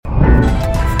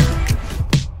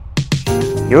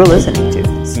You're listening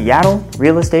to Seattle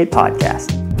Real Estate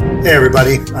Podcast. Hey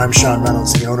everybody, I'm Sean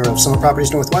Reynolds, the owner of Summit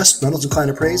Properties Northwest, Reynolds & Klein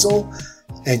Appraisal,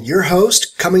 and your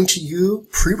host coming to you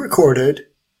pre-recorded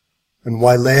in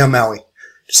Wailea, Maui.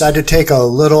 Decided to take a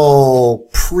little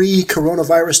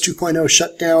pre-coronavirus 2.0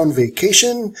 shutdown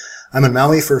vacation. I'm in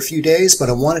Maui for a few days, but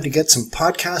I wanted to get some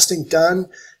podcasting done,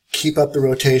 keep up the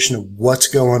rotation of what's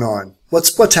going on.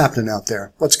 What's happening out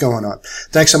there? What's going on?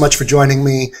 Thanks so much for joining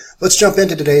me. Let's jump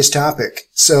into today's topic.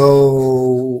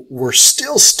 So we're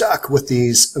still stuck with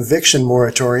these eviction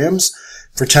moratoriums.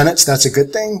 For tenants, that's a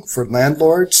good thing. For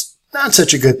landlords, not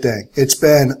such a good thing. It's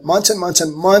been months and months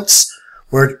and months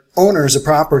where owners of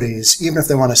properties, even if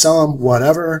they want to sell them,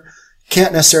 whatever,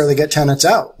 can't necessarily get tenants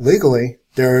out legally.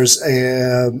 There's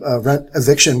a rent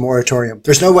eviction moratorium.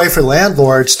 There's no way for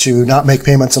landlords to not make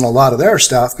payments on a lot of their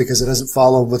stuff because it doesn't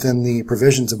follow within the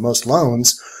provisions of most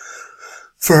loans.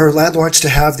 For landlords to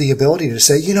have the ability to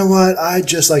say, you know what, I'd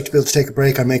just like to be able to take a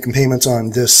break on making payments on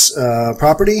this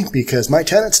property because my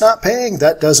tenant's not paying,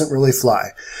 that doesn't really fly.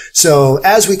 So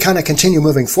as we kind of continue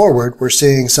moving forward, we're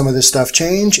seeing some of this stuff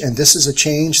change, and this is a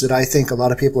change that I think a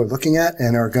lot of people are looking at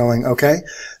and are going, okay,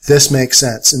 this makes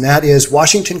sense. And that is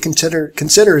Washington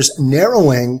considers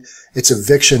narrowing its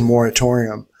eviction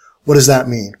moratorium. What does that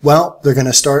mean? Well, they're going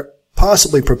to start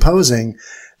possibly proposing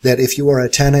that if you are a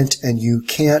tenant and you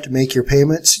can't make your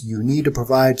payments, you need to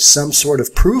provide some sort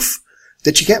of proof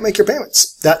that you can't make your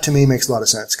payments. That to me makes a lot of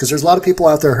sense because there's a lot of people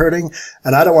out there hurting,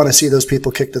 and I don't want to see those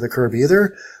people kicked to the curb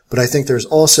either. But I think there's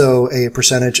also a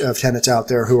percentage of tenants out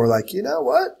there who are like, you know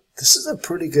what? This is a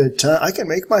pretty good time. I can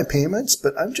make my payments,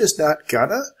 but I'm just not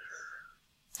gonna.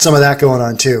 Some of that going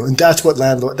on too. And that's what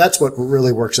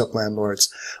really works up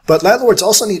landlords. But landlords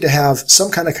also need to have some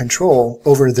kind of control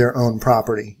over their own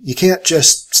property. You can't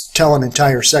just tell an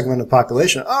entire segment of the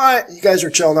population, all right, you guys are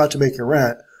chill not to make your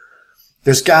rent.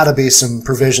 There's gotta be some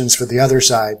provisions for the other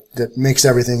side that makes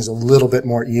everything a little bit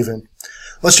more even.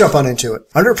 Let's jump on into it.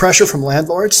 Under pressure from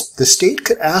landlords, the state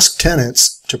could ask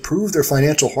tenants to prove their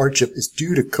financial hardship is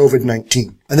due to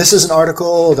COVID-19. And this is an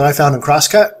article that I found in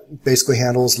Crosscut, basically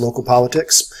handles local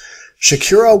politics.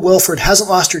 Shakira Wilford hasn't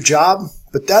lost her job,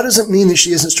 but that doesn't mean that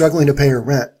she isn't struggling to pay her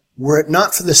rent. Were it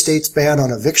not for the state's ban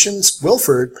on evictions,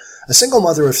 Wilford, a single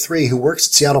mother of 3 who works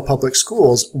at Seattle Public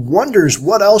Schools, wonders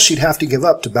what else she'd have to give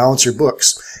up to balance her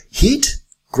books. Heat,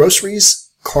 groceries,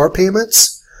 car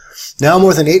payments. Now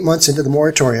more than 8 months into the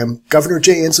moratorium, Governor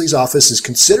Jay Inslee's office is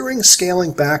considering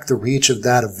scaling back the reach of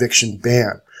that eviction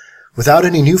ban. Without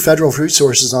any new federal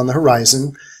resources on the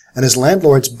horizon, and as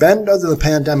landlords bend under the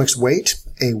pandemic's weight,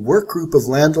 a work group of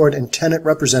landlord and tenant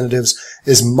representatives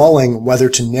is mulling whether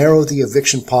to narrow the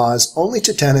eviction pause only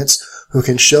to tenants who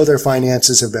can show their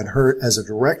finances have been hurt as a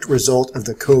direct result of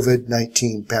the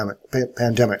COVID-19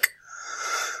 pandemic.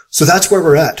 So that's where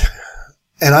we're at.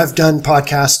 And I've done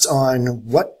podcasts on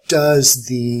what does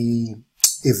the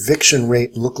eviction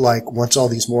rate look like once all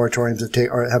these moratoriums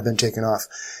have been taken off.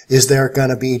 Is there going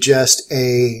to be just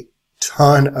a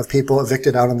ton of people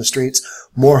evicted out on the streets?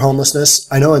 More homelessness?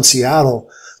 I know in Seattle,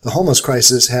 the homeless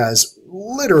crisis has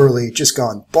literally just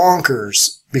gone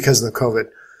bonkers because of the COVID.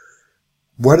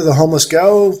 Where do the homeless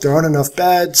go? There aren't enough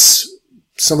beds.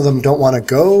 Some of them don't want to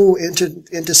go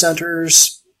into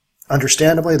centers.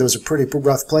 Understandably, those are pretty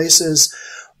rough places.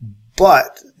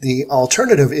 But the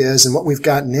alternative is, and what we've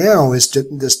got now is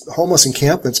this homeless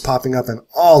encampments popping up in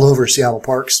all over Seattle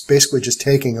parks, basically just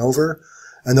taking over,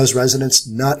 and those residents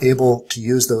not able to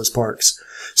use those parks.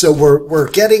 So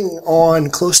we're getting on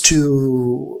closer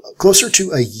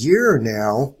to a year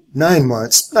now. 9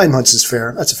 months. 9 months is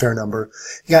fair. That's a fair number.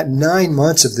 You got 9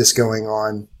 months of this going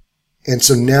on. And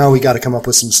so now we got to come up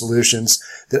with some solutions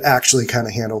that actually kind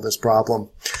of handle this problem.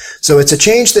 So it's a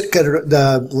change that could,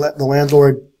 the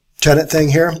landlord tenant thing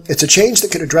here, it's a change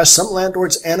that could address some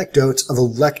landlords' anecdotes of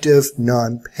elective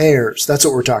non-payers. That's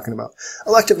what we're talking about.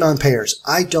 Elective non-payers.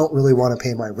 I don't really want to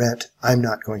pay my rent. I'm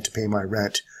not going to pay my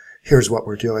rent. Here's what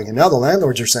we're doing. And now the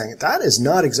landlords are saying, that is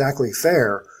not exactly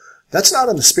fair. That's not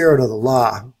in the spirit of the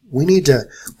law. We need to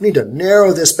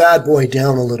narrow this bad boy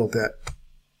down a little bit.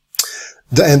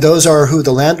 And those are who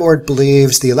the landlord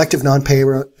believes, the elective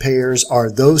non-payers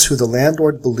are those who the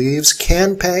landlord believes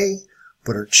can pay,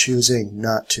 but are choosing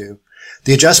not to.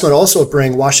 The adjustment also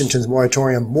bring Washington's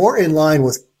moratorium more in line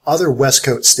with other West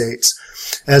Coast states,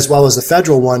 as well as the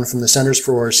federal one from the Centers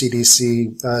for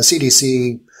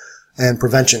CDC and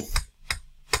Prevention.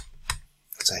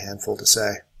 It's a handful to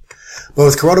say. But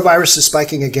with coronavirus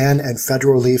spiking again and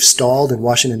federal relief stalled in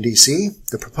Washington, D.C.,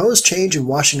 the proposed change in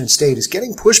Washington state is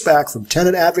getting pushback from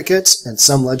tenant advocates and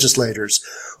some legislators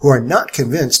who are not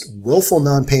convinced willful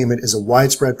non-payment is a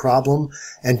widespread problem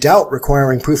and doubt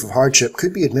requiring proof of hardship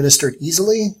could be administered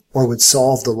easily or would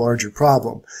solve the larger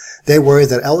problem. They worry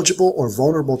that eligible or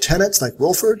vulnerable tenants like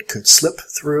Wilford could slip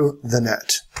through the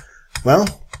net.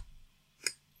 Well,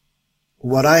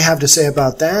 what I have to say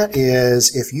about that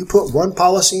is if you put one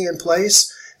policy in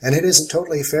place and it isn't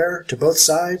totally fair to both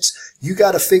sides, you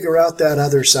got to figure out that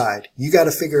other side. You got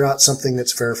to figure out something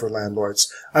that's fair for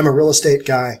landlords. I'm a real estate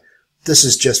guy. This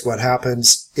is just what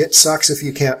happens. It sucks if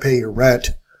you can't pay your rent.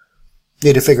 You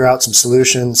need to figure out some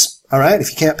solutions. All right,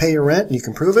 if you can't pay your rent and you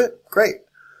can prove it, great.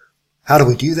 How do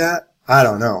we do that? I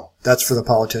don't know. That's for the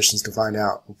politicians to find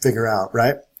out and figure out,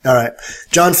 right? All right.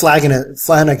 John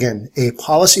Flanagan, a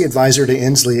policy advisor to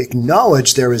Inslee,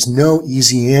 acknowledged there is no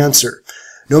easy answer.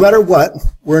 No matter what,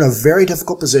 we're in a very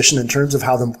difficult position in terms of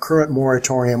how the current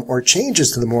moratorium or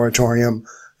changes to the moratorium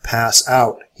pass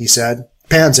out, he said.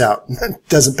 Pans out.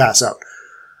 Doesn't pass out.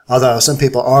 Although some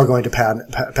people are going to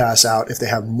pass out if they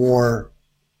have more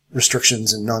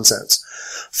restrictions and nonsense.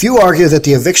 Few argue that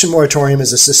the eviction moratorium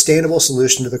is a sustainable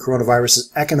solution to the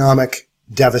coronavirus's economic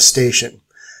devastation.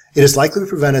 It has likely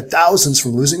prevented thousands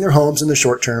from losing their homes in the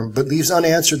short term, but leaves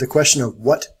unanswered the question of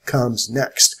what comes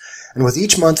next. And with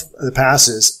each month that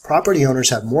passes, property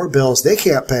owners have more bills they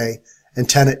can't pay and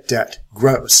tenant debt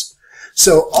grows.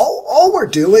 So all we're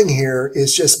doing here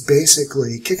is just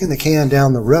basically kicking the can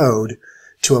down the road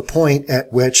to a point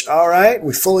at which, all right,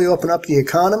 we fully open up the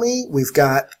economy. We've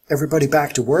got everybody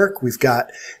back to work. We've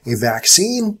got a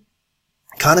vaccine.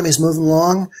 Economy's moving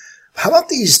along. How about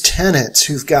these tenants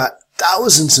who've got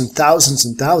thousands and thousands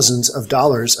and thousands of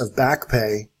dollars of back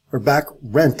pay or back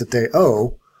rent that they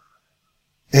owe?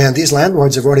 And these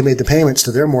landlords have already made the payments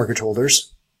to their mortgage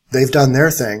holders. They've done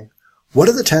their thing. What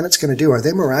are the tenants going to do? Are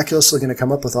they miraculously going to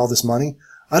come up with all this money?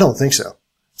 I don't think so.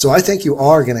 So I think you're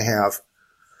going to have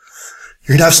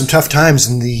some tough times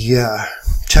in the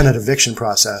tenant eviction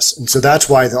process. And so that's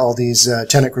why all these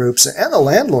tenant groups and the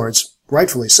landlords,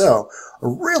 rightfully so, are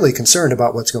really concerned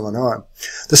about what's going on.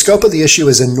 The scope of the issue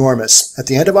is enormous. At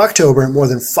the end of October, more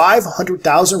than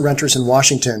 500,000 renters in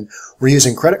Washington were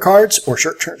using credit cards or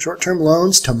short-term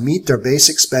loans to meet their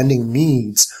basic spending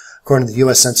needs, according to the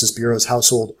U.S. Census Bureau's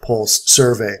Household Pulse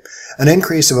survey, an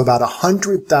increase of about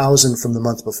 100,000 from the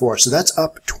month before. So that's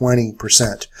up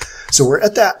 20%. So we're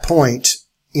at that point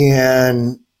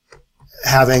in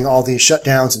having all these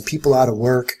shutdowns and people out of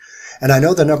work. And I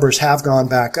know the numbers have gone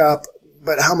back up,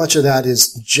 but how much of that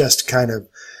is just kind of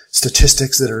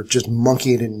statistics that are just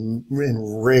monkeyed and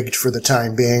rigged for the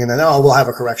time being? And then, we'll have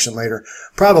a correction later.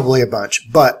 Probably a bunch.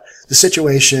 But the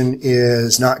situation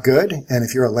is not good. And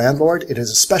if you're a landlord, it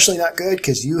is especially not good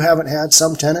because you haven't had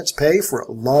some tenants pay for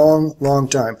a long, long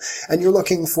time. And you're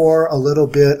looking for a little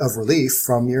bit of relief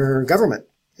from your government.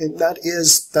 And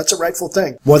that's a rightful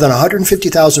thing. More than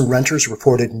 150,000 renters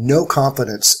reported no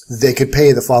confidence they could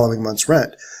pay the following month's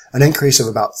rent, an increase of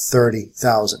about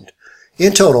 30,000.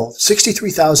 In total,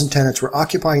 63,000 tenants were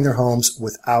occupying their homes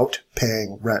without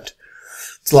paying rent.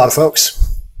 It's a lot of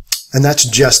folks. And that's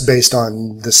just based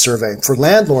on this survey. For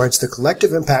landlords, the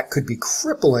collective impact could be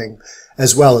crippling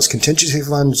as well as contingency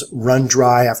funds run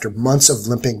dry after months of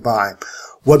limping by.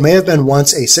 What may have been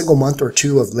once a single month or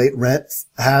two of late rent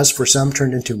has for some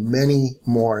turned into many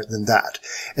more than that.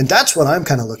 And that's what I'm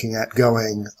kind of looking at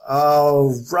going,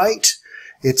 oh, right.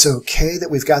 It's okay that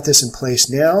we've got this in place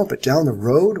now, but down the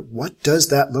road, what does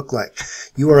that look like?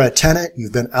 You are a tenant.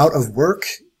 You've been out of work.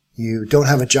 You don't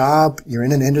have a job. You're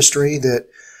in an industry that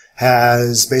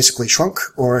has basically shrunk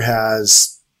or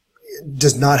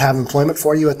does not have employment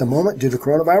for you at the moment due to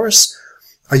coronavirus.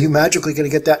 Are you magically going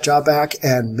to get that job back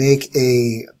and make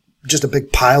just a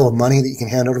big pile of money that you can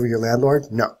hand over to your landlord?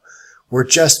 No. We're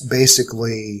just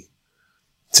basically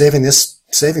saving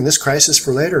this crisis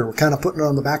for later. We're kind of putting it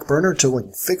on the back burner till we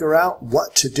can figure out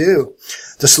what to do.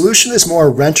 The solution is more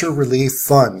renter relief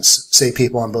funds, say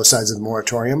people on both sides of the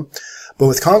moratorium. But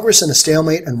with Congress in a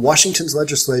stalemate and Washington's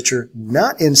legislature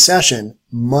not in session,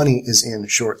 money is in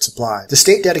short supply. The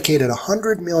state dedicated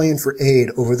 $100 million for aid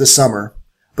over the summer,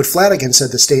 but Flanagan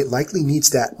said the state likely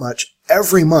needs that much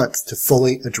every month to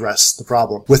fully address the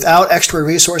problem. Without extra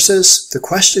resources, the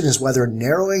question is whether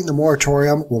narrowing the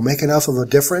moratorium will make enough of a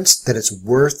difference that it's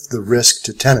worth the risk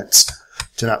to tenants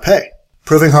to not pay.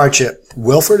 Proving hardship.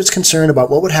 Wilford is concerned about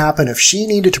what would happen if she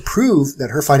needed to prove that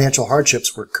her financial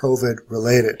hardships were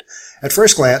COVID-related. At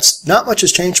first glance, not much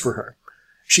has changed for her.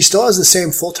 She still has the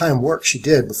same full-time work she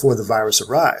did before the virus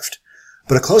arrived.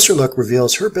 But a closer look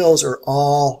reveals her bills are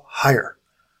all higher.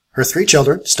 Her 3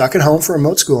 children, stuck at home for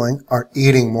remote schooling, are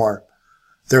eating more.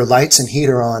 Their lights and heat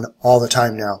are on all the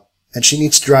time now, and she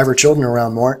needs to drive her children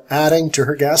around more, adding to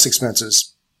her gas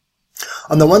expenses.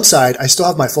 On the one side, I still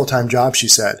have my full-time job, she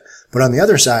said, but on the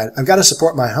other side, I've got to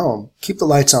support my home, keep the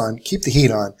lights on, keep the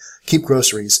heat on, keep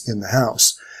groceries in the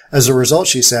house. As a result,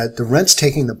 she said, the rent's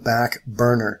taking the back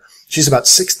burner. She's about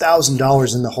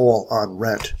 $6,000 in the hole on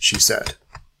rent, she said.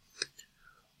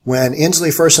 When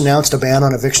Inslee first announced a ban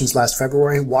on evictions last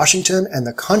February, Washington and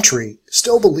the country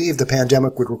still believed the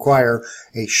pandemic would require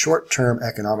a short-term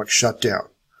economic shutdown.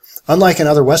 Unlike in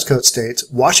other West Coast states,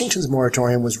 Washington's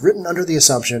moratorium was written under the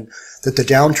assumption that the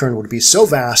downturn would be so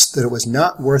vast that it was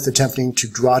not worth attempting to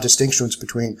draw distinctions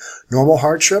between normal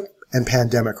hardship and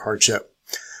pandemic hardship.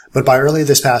 But by early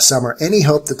this past summer, any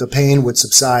hope that the pain would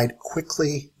subside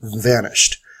quickly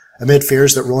vanished. Amid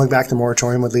fears that rolling back the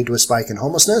moratorium would lead to a spike in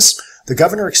homelessness, the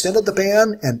governor extended the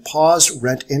ban and paused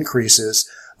rent increases,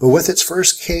 but with its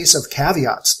first case of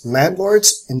caveats,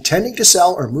 landlords intending to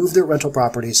sell or move their rental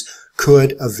properties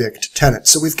could evict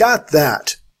tenants. So we've got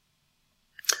that.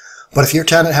 But if your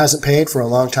tenant hasn't paid for a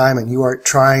long time and you are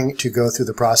trying to go through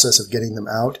the process of getting them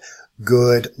out,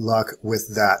 good luck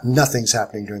with that. Nothing's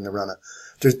happening during the Rona.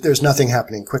 There's nothing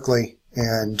happening quickly.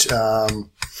 And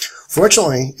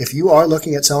fortunately, if you are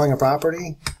looking at selling a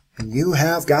property, you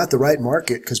have got the right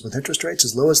market, because with interest rates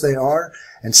as low as they are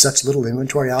and such little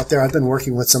inventory out there, I've been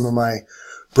working with some of my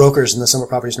brokers in the Summit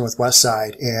Properties Northwest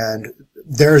side, and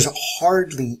there's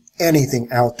hardly anything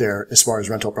out there as far as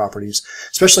rental properties,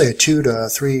 especially a 2 to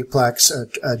 3 plex,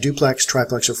 a duplex,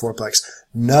 triplex, or 4plex.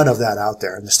 None of that out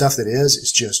there. And the stuff that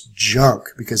is just junk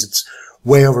because it's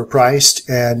way overpriced.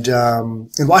 And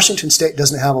Washington State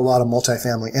doesn't have a lot of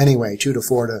multifamily anyway, 2 to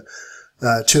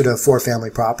 4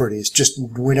 family properties. Just,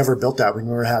 we never built that. We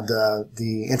never had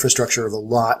the infrastructure of a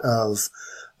lot of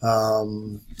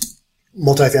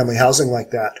multifamily housing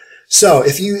like that. So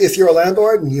if you're a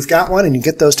landlord and you've got one and you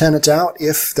get those tenants out,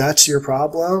 if that's your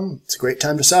problem, it's a great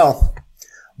time to sell.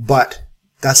 But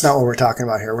that's not what we're talking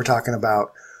about here. We're talking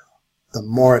about the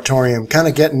moratorium kind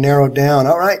of getting narrowed down.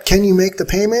 All right, can you make the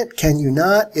payment? Can you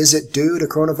not? Is it due to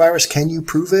coronavirus? Can you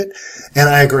prove it? And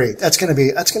I agree. That's going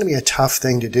to be a tough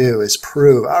thing to do, is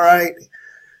prove. All right,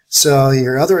 so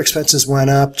your other expenses went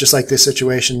up, just like this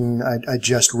situation I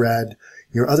just read.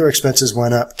 Your other expenses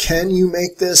went up. Can you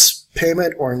make this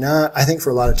payment or not? I think for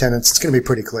a lot of tenants, it's going to be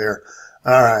pretty clear.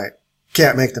 All right,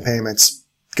 can't make the payments.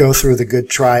 Go through the good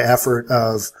try effort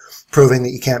of proving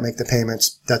that you can't make the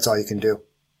payments. That's all you can do.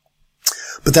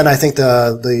 But then I think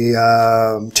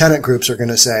the tenant groups are going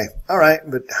to say, all right,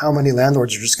 but how many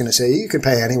landlords are just going to say, you can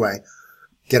pay anyway,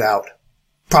 get out?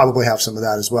 Probably have some of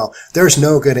that as well. There's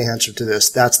no good answer to this.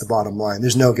 That's the bottom line.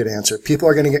 There's no good answer. People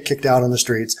are going to get kicked out on the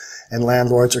streets, and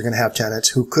landlords are going to have tenants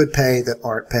who could pay that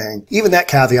aren't paying. Even that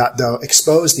caveat, though,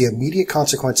 exposed the immediate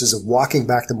consequences of walking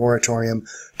back the moratorium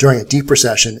during a deep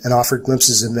recession and offered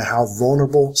glimpses into how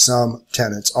vulnerable some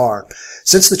tenants are.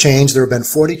 Since the change, there have been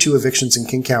 42 evictions in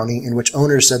King County in which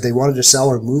owners said they wanted to sell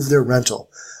or move their rental,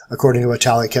 according to a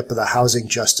tally kept by the Housing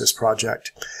Justice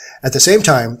Project. At the same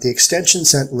time, the extension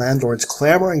sent landlords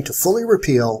clamoring to fully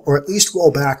repeal or at least roll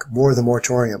back more of the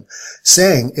moratorium,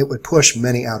 saying it would push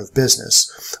many out of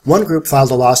business. One group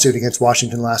filed a lawsuit against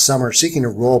Washington last summer seeking to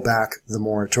roll back the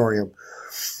moratorium.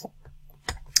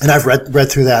 And I've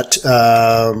read through that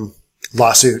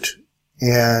lawsuit,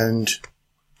 and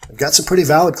I've got some pretty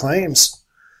valid claims.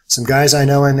 Some guys I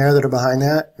know in there that are behind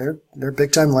that, they're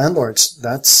big-time landlords.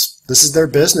 This is their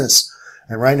business.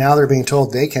 And right now they're being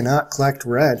told they cannot collect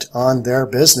rent on their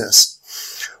business.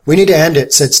 We need to end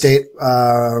it, said State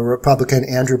Republican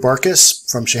Andrew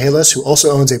Barkis from Chehalis, who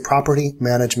also owns a property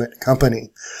management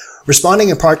company. Responding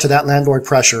in part to that landlord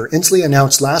pressure, Inslee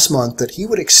announced last month that he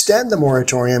would extend the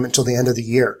moratorium until the end of the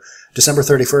year, December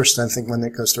 31st, I think, when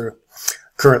it goes through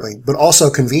currently, but also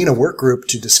convene a work group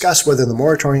to discuss whether the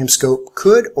moratorium scope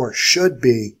could or should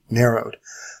be narrowed.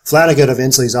 Flanagan of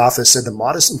Inslee's office said the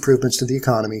modest improvements to the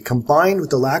economy, combined with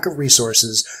the lack of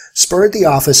resources, spurred the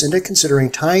office into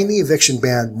considering tying the eviction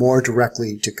ban more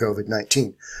directly to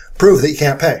COVID-19. Prove that you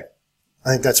can't pay. I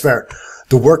think that's fair.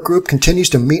 The work group continues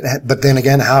to meet, but then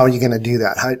again, how are you going to do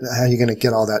that? How are you going to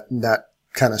get all that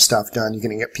kind of stuff done? You're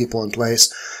going to get people in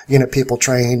place. You're going to get people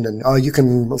trained, and, oh, you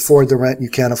can afford the rent,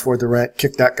 you can't afford the rent,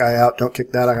 kick that guy out, don't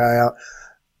kick that guy out.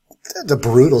 It's a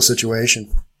brutal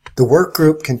situation. The work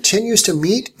group continues to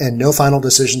meet, and no final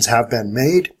decisions have been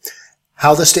made.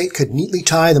 How the state could neatly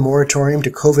tie the moratorium to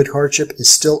COVID hardship is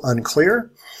still unclear.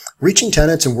 Reaching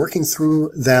tenants and working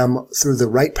through them through the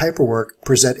right paperwork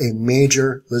present a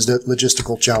major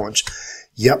logistical challenge.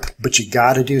 Yep, but you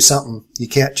gotta do something. You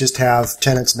can't just have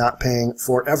tenants not paying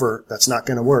forever. That's not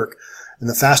going to work. And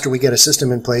the faster we get a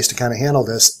system in place to kind of handle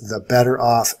this, the better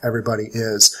off everybody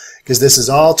is. Because this is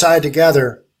all tied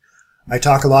together. I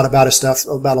talk a lot about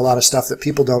a lot of stuff that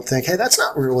people don't think, hey, that's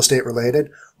not real estate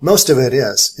related. Most of it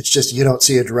is. It's just you don't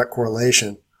see a direct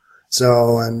correlation.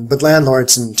 But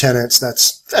landlords and tenants,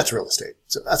 that's real estate.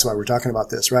 So that's why we're talking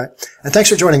about this, right? And thanks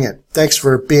for joining in. Thanks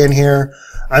for being here.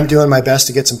 I'm doing my best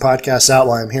to get some podcasts out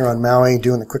while I'm here on Maui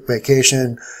doing the quick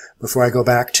vacation before I go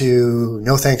back to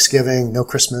no Thanksgiving, no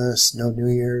Christmas, no New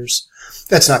Year's.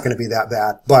 That's not going to be that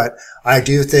bad. But I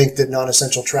do think that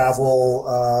non-essential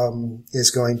travel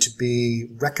is going to be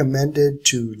recommended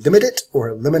to limit it or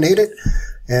eliminate it.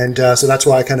 And so that's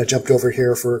why I kind of jumped over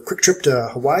here for a quick trip to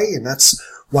Hawaii. And that's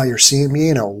why you're seeing me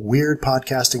in a weird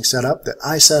podcasting setup that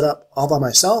I set up all by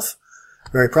myself.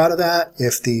 Very proud of that.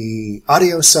 If the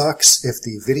audio sucks, if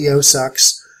the video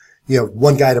sucks, you have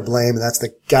one guy to blame, and that's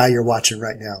the guy you're watching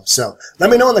right now. So let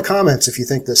me know in the comments if you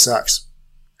think this sucks.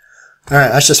 All right,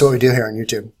 that's just what we do here on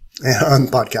YouTube and on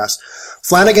the podcast.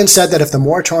 Flanagan said that if the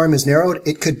moratorium is narrowed,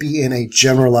 it could be in a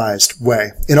generalized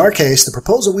way. In our case, the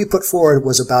proposal we put forward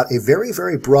was about a very,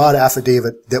 very broad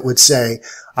affidavit that would say,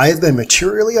 I have been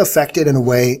materially affected in a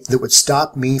way that would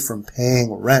stop me from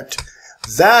paying rent.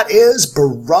 That is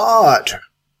broad.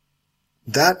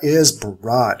 That is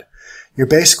broad. You're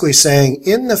basically saying,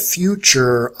 in the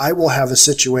future, I will have a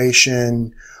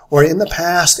situation, or in the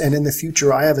past and in the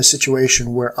future, I have a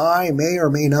situation where I may or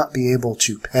may not be able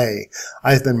to pay.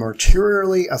 I've been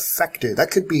materially affected. That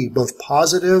could be both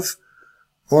positive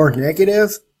or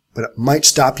negative, but it might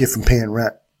stop you from paying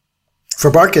rent.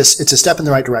 For Barkus, it's a step in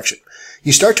the right direction.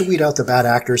 You start to weed out the bad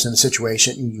actors in a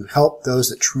situation, and you help those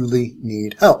that truly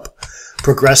need help.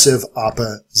 Progressive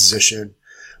opposition.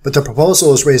 But the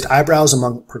proposal has raised eyebrows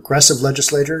among progressive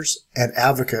legislators and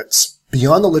advocates.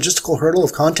 Beyond the logistical hurdle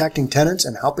of contacting tenants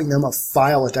and helping them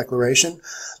file a declaration,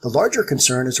 the larger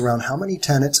concern is around how many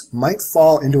tenants might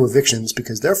fall into evictions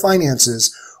because their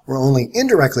finances were only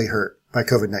indirectly hurt by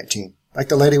COVID-19. Like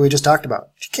the lady we just talked about.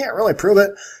 She can't really prove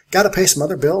it. Got to pay some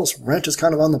other bills. Rent is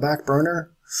kind of on the back burner.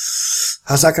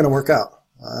 How's that going to work out?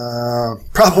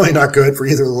 Probably not good for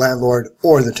either the landlord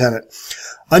or the tenant.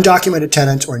 Undocumented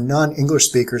tenants or non-English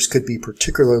speakers could be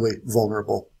particularly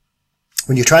vulnerable.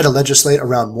 When you try to legislate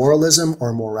around moralism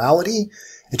or morality,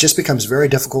 it just becomes very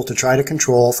difficult to try to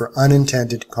control for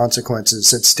unintended consequences,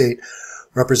 said State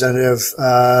Representative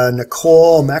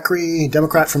Nicole Macri,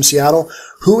 Democrat from Seattle.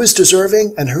 Who is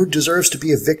deserving and who deserves to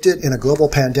be evicted in a global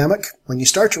pandemic? When you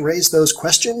start to raise those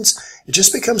questions, it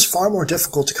just becomes far more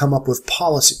difficult to come up with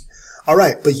policy. All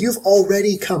right, but you've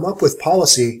already come up with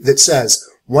policy that says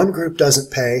one group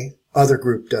doesn't pay, other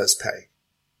group does pay.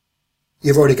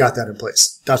 You've already got that in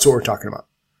place. That's what we're talking about.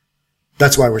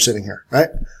 That's why we're sitting here, right?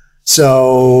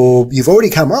 So you've already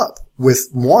come up with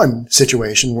one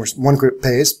situation where one group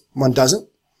pays, one doesn't.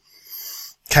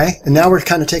 Okay, and now we're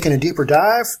kind of taking a deeper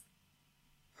dive.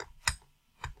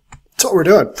 That's what we're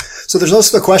doing. So there's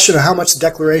also the question of how much the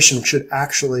declaration would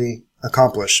actually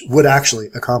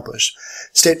accomplish.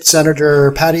 State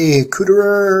Senator Patty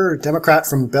Kuderer, Democrat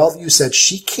from Bellevue, said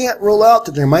she can't rule out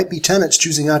that there might be tenants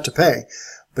choosing not to pay,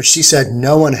 but she said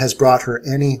no one has brought her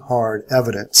any hard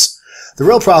evidence. The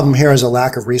real problem here is a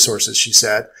lack of resources, she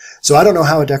said. So I don't know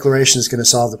how a declaration is going to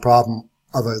solve the problem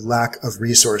of a lack of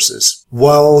resources.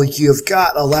 Well, you've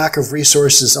got a lack of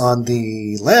resources on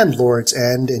the landlord's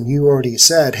end, and you already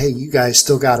said, hey, you guys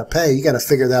still got to pay. You got to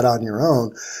figure that out on your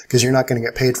own because you're not going to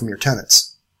get paid from your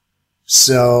tenants.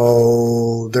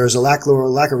 So there's a lack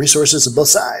of resources on both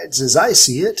sides as I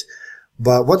see it.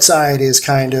 But one side is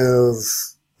kind of,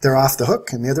 they're off the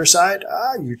hook, and the other side,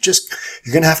 you're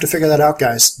going to have to figure that out,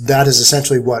 guys. That is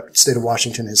essentially what State of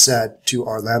Washington has said to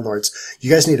our landlords. You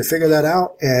guys need to figure that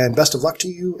out, and best of luck to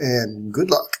you, and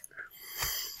good luck.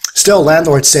 Still,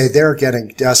 landlords say they're getting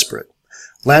desperate.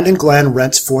 Landon Glenn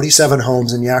rents 47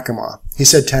 homes in Yakima. He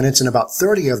said tenants in about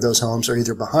 30 of those homes are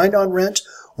either behind on rent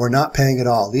or not paying at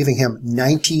all, leaving him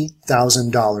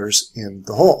 $90,000 in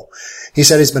the hole. He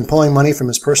said he's been pulling money from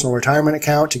his personal retirement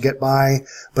account to get by,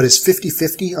 but is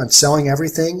 50-50 on selling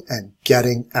everything and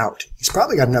getting out. He's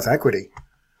probably got enough equity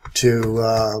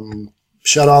to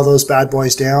shut all those bad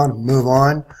boys down and move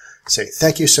on. Say,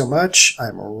 thank you so much.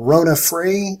 I'm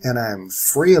Rona-free, and I'm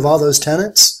free of all those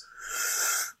tenants.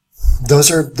 Those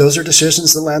are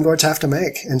decisions the landlords have to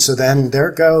make. And so then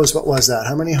there goes, what was that?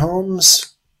 How many homes?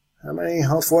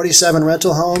 47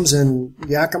 rental homes in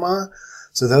Yakima.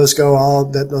 So those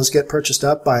get purchased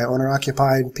up by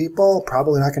owner-occupied people,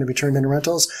 probably not going to be turned into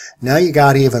rentals. Now you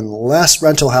got even less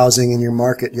rental housing in your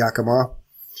market, Yakima.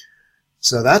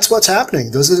 So that's what's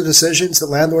happening. Those are the decisions that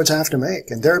landlords have to make,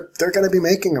 and they're going to be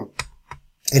making them.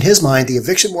 In his mind, the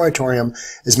eviction moratorium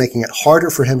is making it harder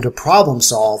for him to problem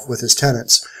solve with his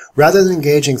tenants. Rather than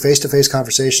engaging face-to-face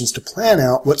conversations to plan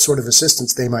out what sort of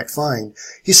assistance they might find,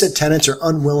 he said tenants are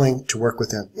unwilling to work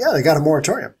with him. Yeah, they got a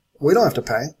moratorium. We don't have to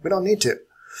pay. We don't need to.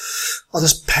 I'll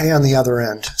just pay on the other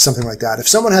end, something like that. If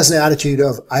someone has an attitude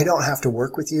of, I don't have to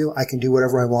work with you, I can do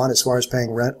whatever I want as far as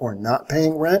paying rent or not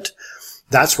paying rent,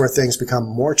 that's where things become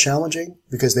more challenging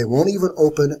because they won't even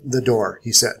open the door,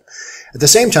 he said. At the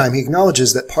same time, he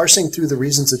acknowledges that parsing through the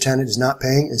reasons the tenant is not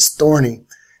paying is thorny.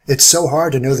 It's so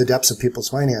hard to know the depths of people's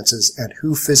finances and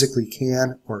who physically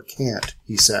can or can't,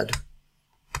 he said.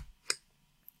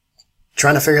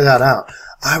 Trying to figure that out.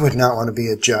 I would not want to be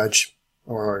a judge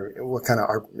or what kind of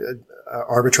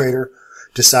arbitrator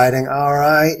deciding, all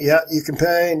right, yeah, you can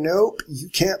pay. Nope, you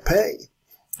can't pay.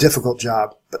 Difficult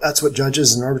job. But that's what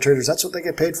judges and arbitrators, that's what they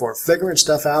get paid for. Figuring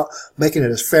stuff out, making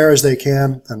it as fair as they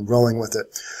can, and rolling with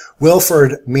it.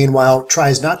 Wilford, meanwhile,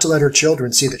 tries not to let her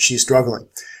children see that she's struggling.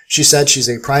 She said she's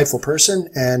a prideful person,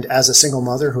 and as a single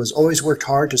mother who has always worked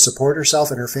hard to support herself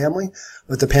and her family,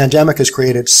 but the pandemic has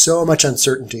created so much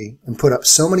uncertainty and put up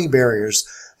so many barriers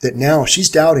that now she's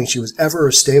doubting she was ever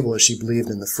as stable as she believed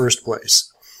in the first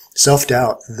place.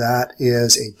 Self-doubt, that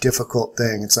is a difficult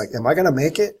thing. It's like, am I going to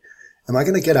make it? Am I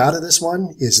going to get out of this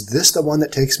one? Is this the one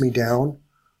that takes me down?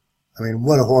 I mean,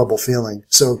 what a horrible feeling.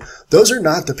 So those are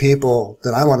not the people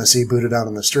that I want to see booted out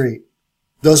on the street.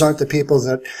 Those aren't the people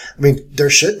that, I mean, there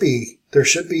should be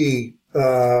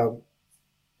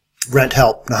rent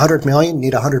help. 100 million,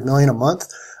 need 100 million a month.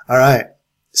 All right.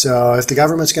 So if the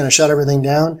government's going to shut everything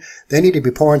down, they need to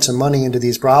be pouring some money into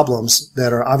these problems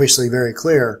that are obviously very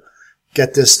clear.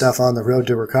 Get this stuff on the road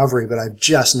to recovery, but I'm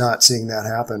just not seeing that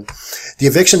happen. The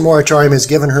eviction moratorium has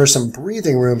given her some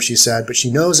breathing room, she said, but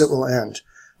she knows it will end,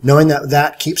 knowing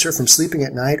that keeps her from sleeping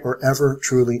at night or ever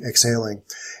truly exhaling.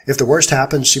 If the worst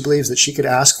happens, she believes that she could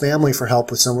ask family for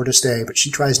help with somewhere to stay, but she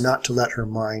tries not to let her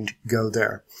mind go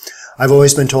there. I've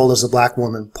always been told as a black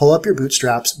woman, pull up your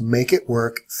bootstraps, make it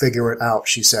work, figure it out,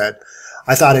 she said.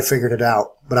 I thought I figured it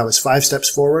out, but I was 5 steps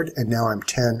forward, and now I'm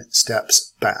 10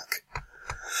 steps back.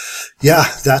 Yeah,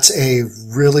 that's a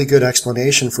really good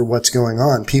explanation for what's going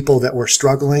on. People that were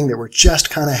struggling, that were just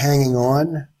kind of hanging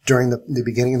on during the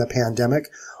beginning of the pandemic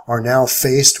are now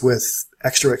faced with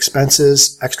extra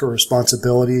expenses, extra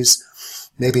responsibilities,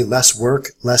 maybe less work,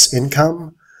 less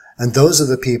income. And those are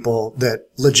the people that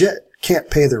legit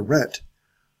can't pay their rent.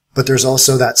 But there's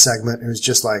also that segment who's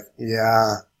just like,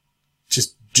 yeah,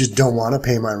 just don't want to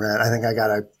pay my rent. I think I got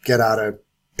to get out a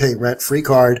pay rent free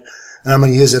card and I'm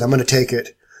going to use it. I'm going to take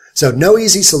it. So no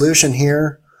easy solution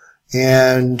here.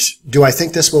 And do I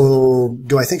think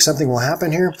something will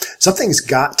happen here? Something's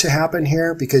got to happen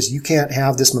here because you can't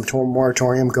have this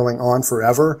moratorium going on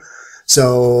forever.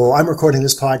 So I'm recording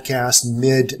this podcast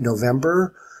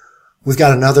mid-November. We've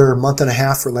got another month and a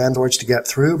half for landlords to get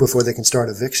through before they can start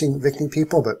evicting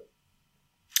people. But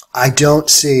I don't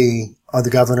see the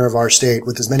governor of our state,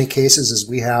 with as many cases as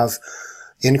we have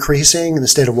increasing in the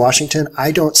state of Washington,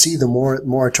 I don't see the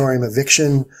moratorium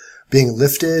eviction being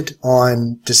lifted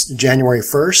on January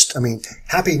 1st. I mean,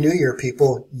 Happy New Year,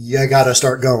 people. You gotta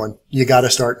start going. You gotta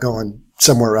start going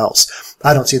somewhere else.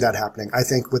 I don't see that happening. I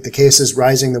think with the cases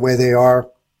rising the way they are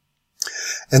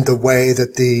and the way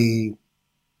that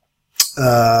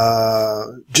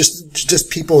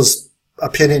just people's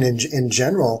opinion in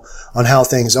general on how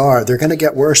things are, they're going to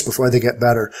get worse before they get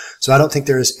better. So I don't think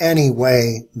there is any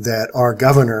way that our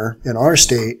governor in our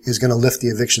state is going to lift the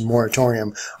eviction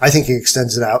moratorium. I think he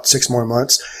extends it out 6 more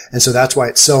months. And so that's why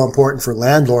it's so important for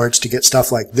landlords to get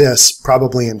stuff like this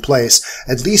probably in place,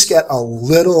 at least get a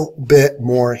little bit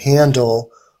more handle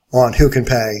on who can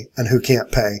pay and who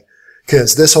can't pay.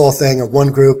 Because this whole thing of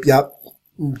one group, yep,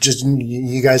 just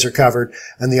you guys are covered,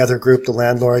 and the other group, the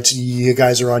landlords, you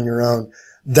guys are on your own.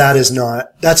 That's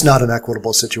not an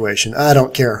equitable situation. I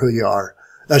don't care who you are.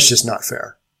 That's just not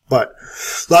fair. But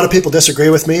a lot of people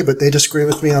disagree with me, but they disagree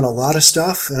with me on a lot of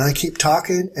stuff, and I keep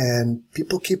talking, and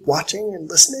people keep watching and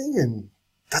listening, and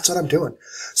that's what I'm doing.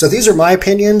 So these are my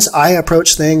opinions. I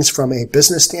approach things from a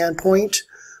business standpoint,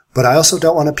 but I also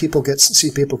don't want to see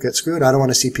people get screwed. I don't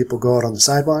want to see people go out on the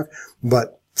sidewalk,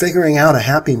 but figuring out a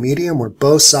happy medium where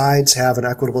both sides have an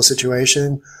equitable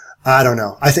situation, I don't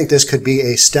know. I think this could be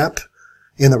a step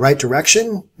in the right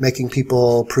direction, making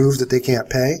people prove that they can't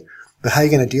pay. But how are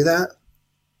you going to do that?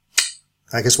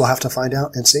 I guess we'll have to find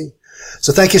out and see.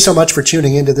 So thank you so much for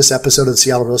tuning into this episode of the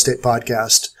Seattle Real Estate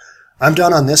Podcast. I'm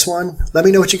done on this one. Let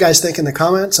me know what you guys think in the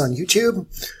comments on YouTube.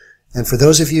 And for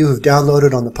those of you who've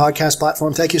downloaded on the podcast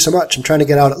platform, thank you so much. I'm trying to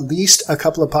get out at least a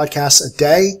couple of podcasts a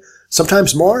day,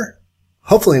 sometimes more,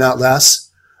 hopefully not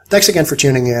less. Thanks again for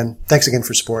tuning in. Thanks again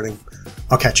for supporting.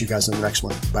 I'll catch you guys in the next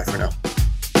one. Bye for now.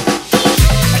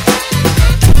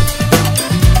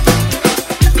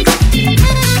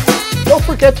 Don't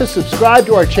forget to subscribe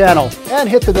to our channel and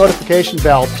hit the notification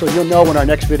bell so you'll know when our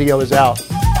next video is out.